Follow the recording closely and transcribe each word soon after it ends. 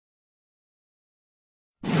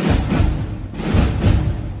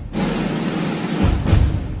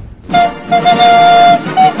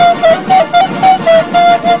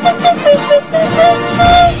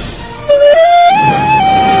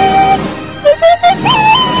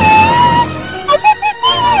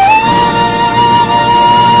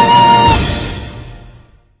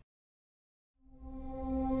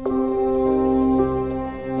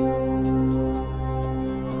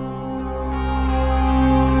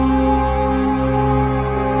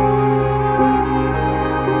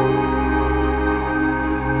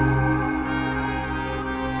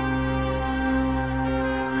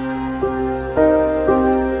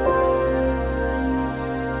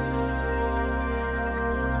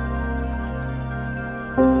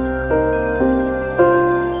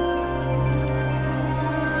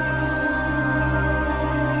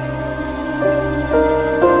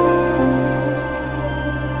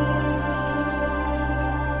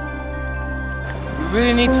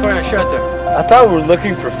really need to find a shelter. I thought we were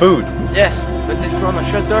looking for food. Yes, but if from a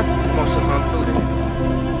shelter, we must have found food in it.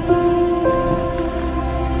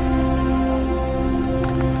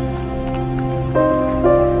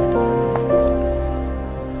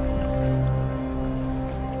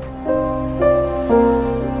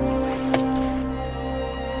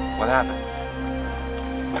 What happened?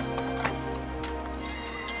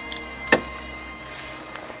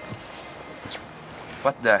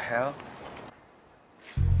 What the hell?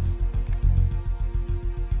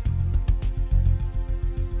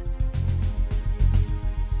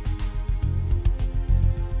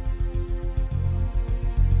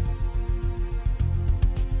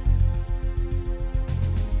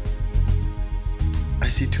 I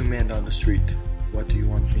see two men down the street. What do you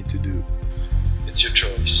want me to do? It's your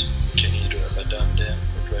choice. You can either abandon them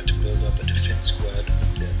or try to build up a defense squad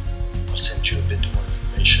with them. I'll send you a bit more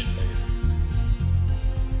information later.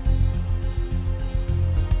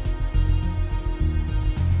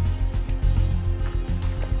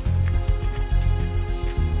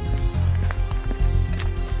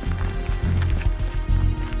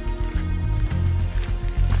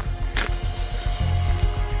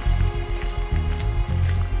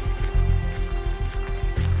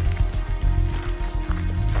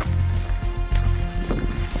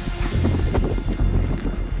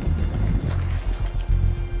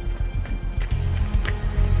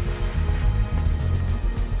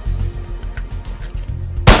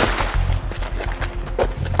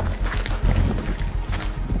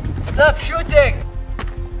 Stop shooting!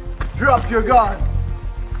 Drop your gun!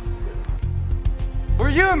 We're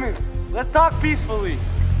humans! Let's talk peacefully!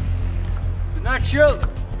 Do not shoot!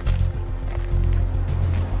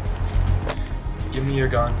 Give me your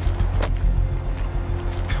gun.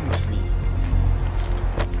 Come with me.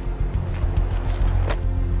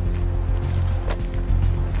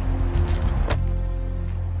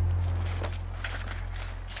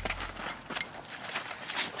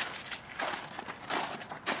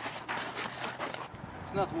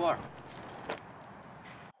 It's not war.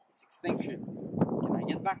 It's extinction. Can I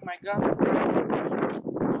get back my gun?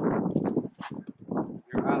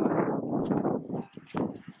 Your ally.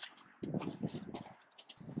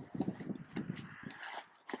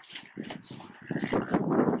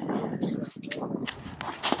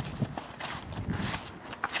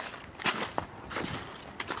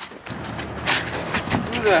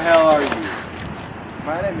 Who the hell are you?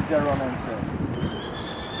 My name is Aaron Hansen.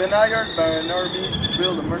 Been hired by an army to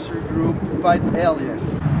build a mercenary group to fight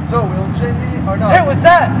aliens. So, will you join me or not? Hey, what's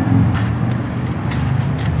that?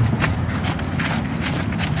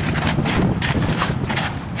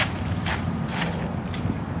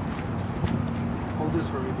 Hold this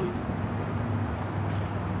for me, please.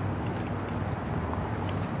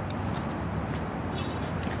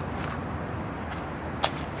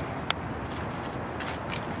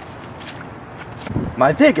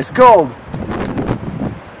 My dick is cold!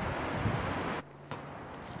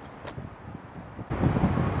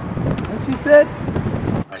 What she said?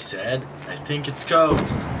 I said, I think it's cold.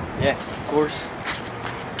 Yeah, of course.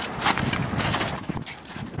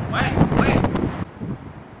 Wait!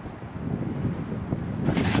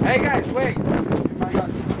 Hey guys, wait! My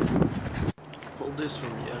gun. Hold this for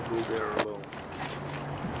me, I'll go there alone.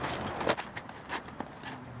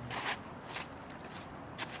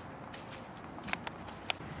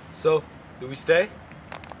 So, do we stay?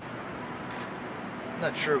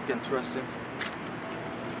 Not sure we can trust him.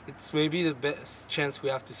 It's maybe the best chance we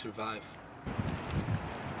have to survive.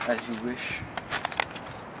 As you wish.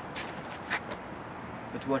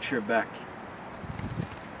 But watch your back.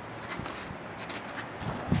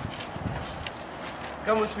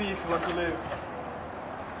 Come with me if you want to live.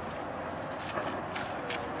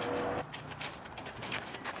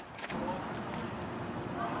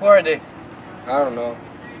 Who are they? I don't know.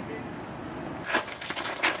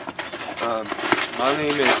 My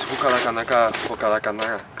name is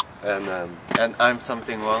Hukarakanaka, And I'm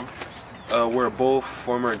something wrong. we're both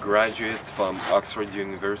former graduates from Oxford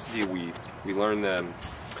University. We learned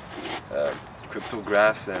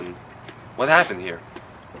cryptographs and what happened here?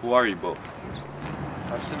 Who are you both?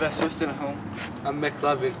 I'm Sylvester still home. I'm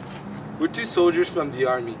McLovin. We're two soldiers from the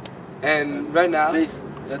army. And right now... Please,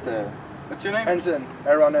 what's your name? Hansen,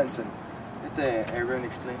 Aaron Hansen. Let Aaron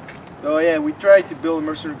explain. Oh yeah, we tried to build a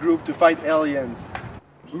mercenary group to fight aliens.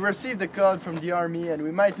 We received a code from the army and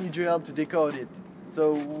we might need your help to decode it.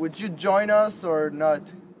 So, would you join us or not?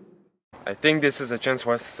 I think this is a chance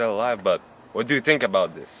for us to stay alive, but what do you think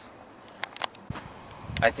about this?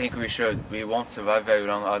 I think we should. We won't survive very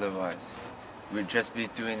long otherwise. We'll just be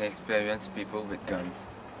two inexperienced people with guns.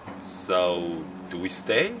 So, do we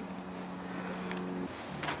stay?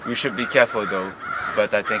 We should be careful though,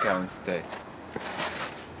 but I think I will stay.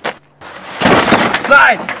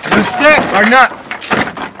 Side! You stay or not?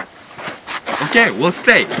 Okay, we'll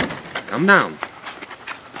stay. Calm down.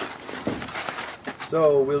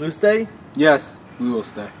 So, will you stay? Yes, we will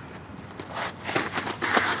stay.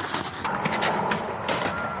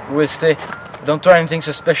 We will stay. Don't try anything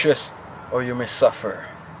suspicious, or you may suffer.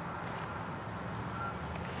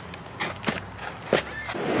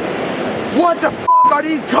 What the f are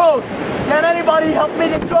these codes? Can anybody help me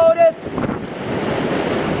decode it?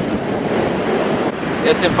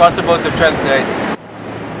 It's impossible to translate.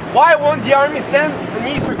 Why won't the army send an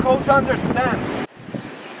easier code to understand?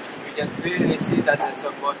 We can clearly see that it's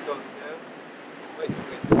a Morse code. Wait.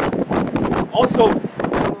 Also,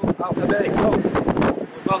 alphabetic codes.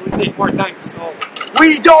 Will probably take more time to solve.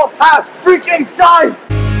 We don't have freaking time!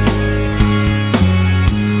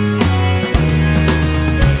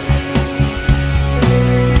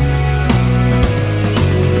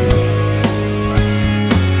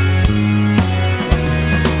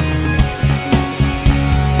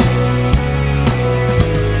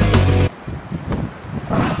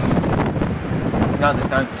 It's not the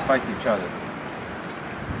time to fight each other.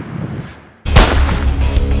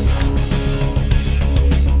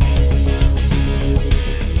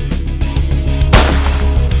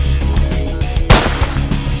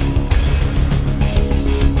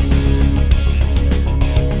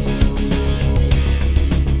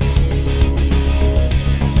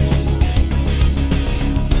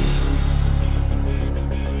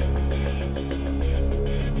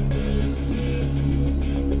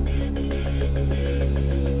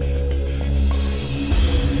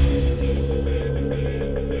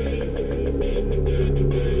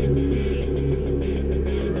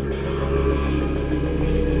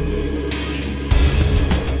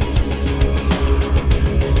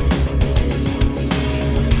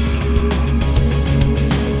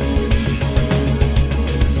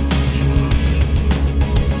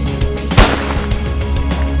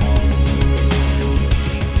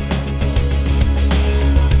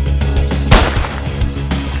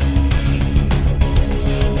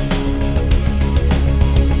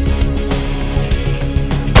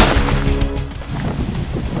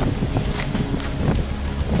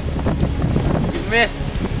 Missed.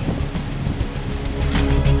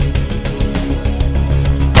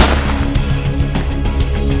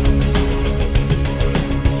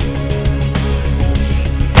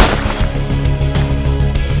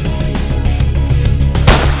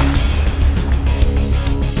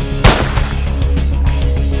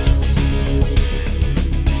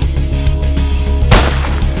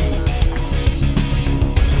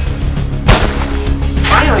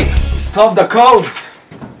 Finally! Solve the codes!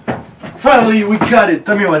 Finally, we got it.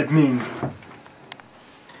 Tell me what it means.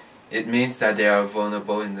 It means that they are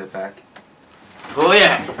vulnerable in the back. Oh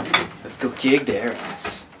yeah. Let's go kick their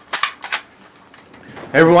ass.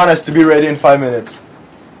 Everyone has to be ready in 5 minutes.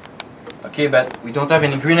 Okay, but we don't have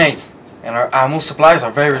any grenades, and our ammo supplies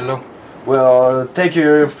are very low. Well, take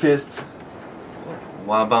your fist.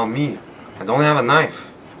 What about me? I don't have a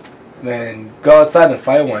knife. Then go outside and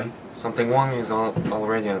fight one. Something wrong is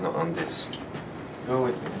already on this. Go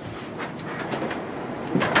with it.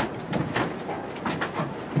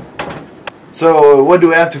 So, what do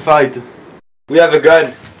we have to fight? We have a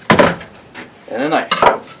gun. And a knife.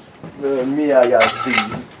 Me, I got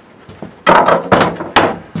these.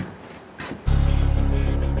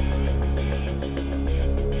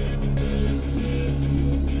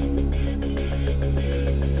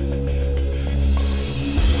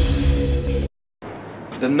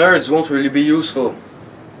 The nerds won't really be useful,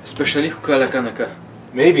 especially Hukalakanaka.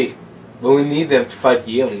 Maybe, but we need them to fight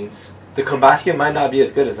the aliens. The Combastion might not be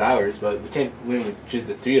as good as ours, but we can't win with just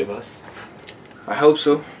the 3 of us. I hope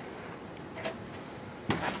so.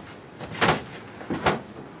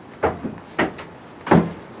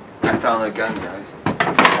 I found a gun, guys.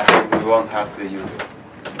 I hope we won't have to use it.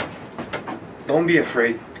 Don't be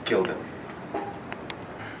afraid to kill them.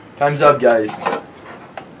 Time's up, guys.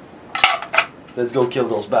 Let's go kill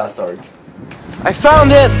those bastards. I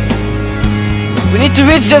found it! We need to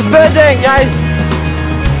reach this building, guys!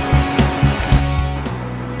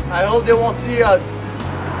 I hope they won't see us.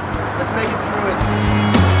 Let's make it through it.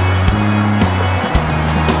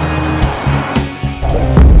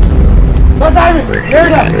 Don't dive me! Hear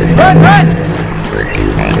that! Run, run!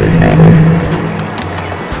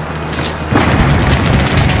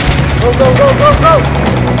 Go, go, go, go, go!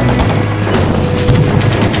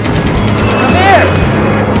 Come here!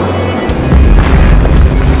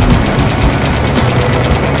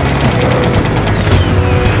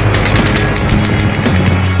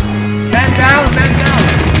 Man down, man down!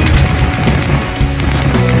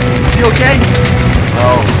 okay?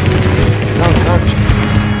 No. He's unconscious.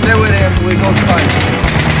 Stay with him, we're going to fight.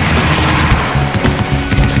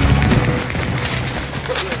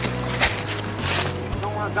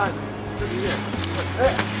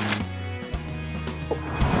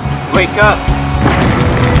 Wake up!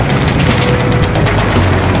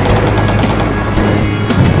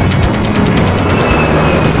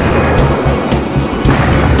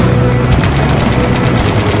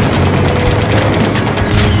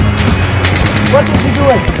 What is he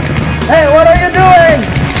doing? Hey, what are you doing?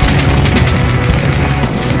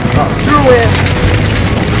 Oh, screw it.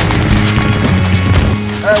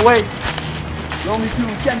 Wait. You only two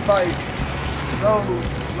can fight. So,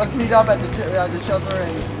 let's meet up at the shelter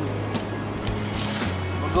and...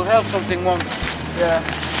 We'll go help something one. Yeah.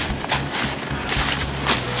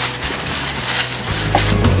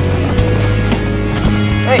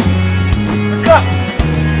 Hey! Look up!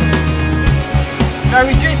 They're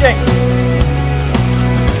retreating!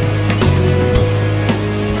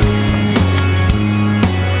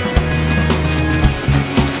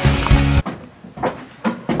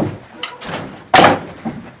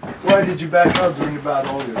 Why did you back out during the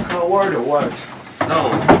battle? You're a coward or what? No,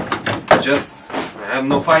 just I have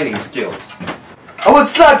no fighting skills. I would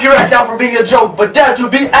slap you right now for being a joke, but that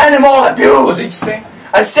would be animal abuse! What did you say?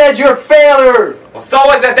 I said you're a failure! Well, so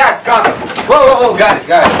was it that, Scott? Whoa, guys.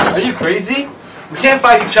 Are you crazy? We can't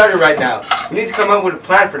fight each other right now. We need to come up with a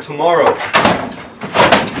plan for tomorrow.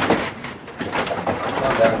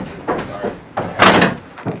 Calm down. It's alright.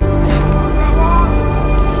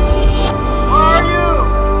 Where are you?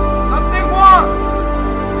 Something wrong!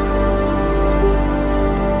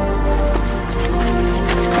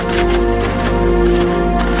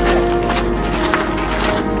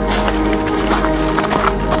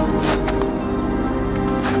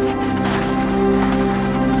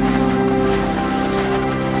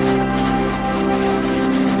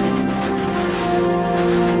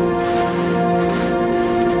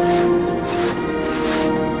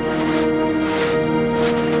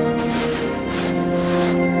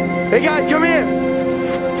 Hey guys, come here!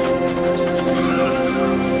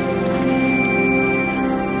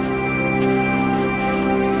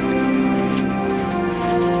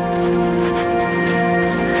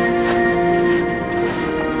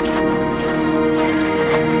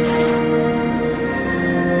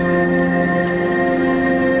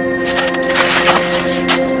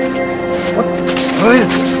 What is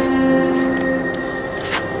this?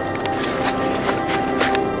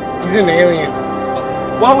 He's an alien.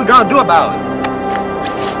 What are we gonna do about it?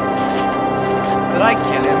 Did I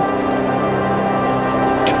kill him?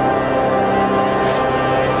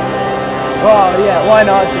 Oh yeah, why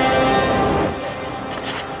not?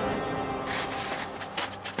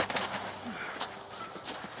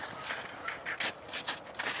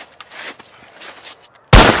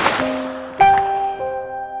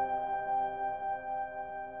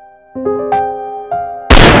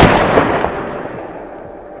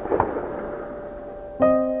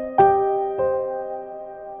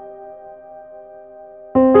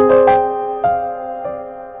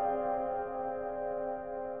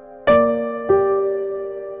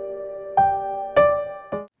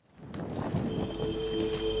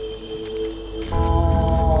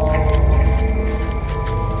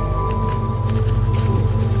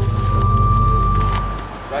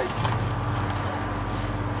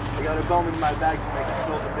 I got a bomb in my bag to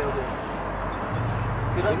explode the building.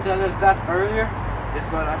 Could you tell us that earlier? Yes,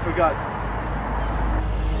 but I forgot.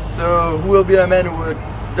 So, who will be the man who would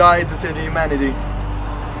die to save the humanity?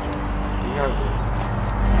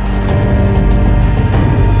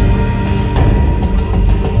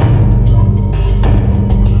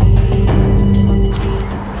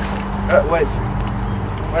 Wait.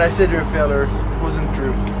 When I said you're a failure, it wasn't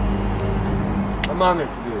true. I'm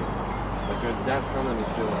honored to do this, but your dad's gonna be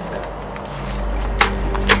still like that.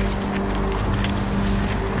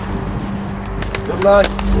 Good luck.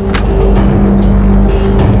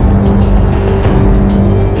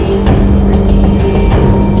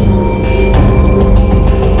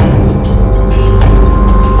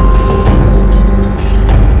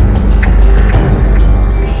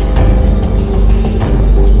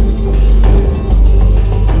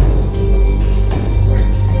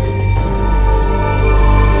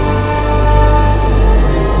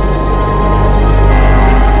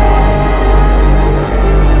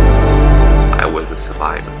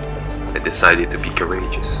 I decided to be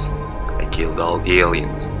courageous. I killed all the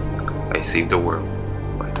aliens. I saved the world,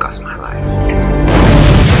 but it cost my life.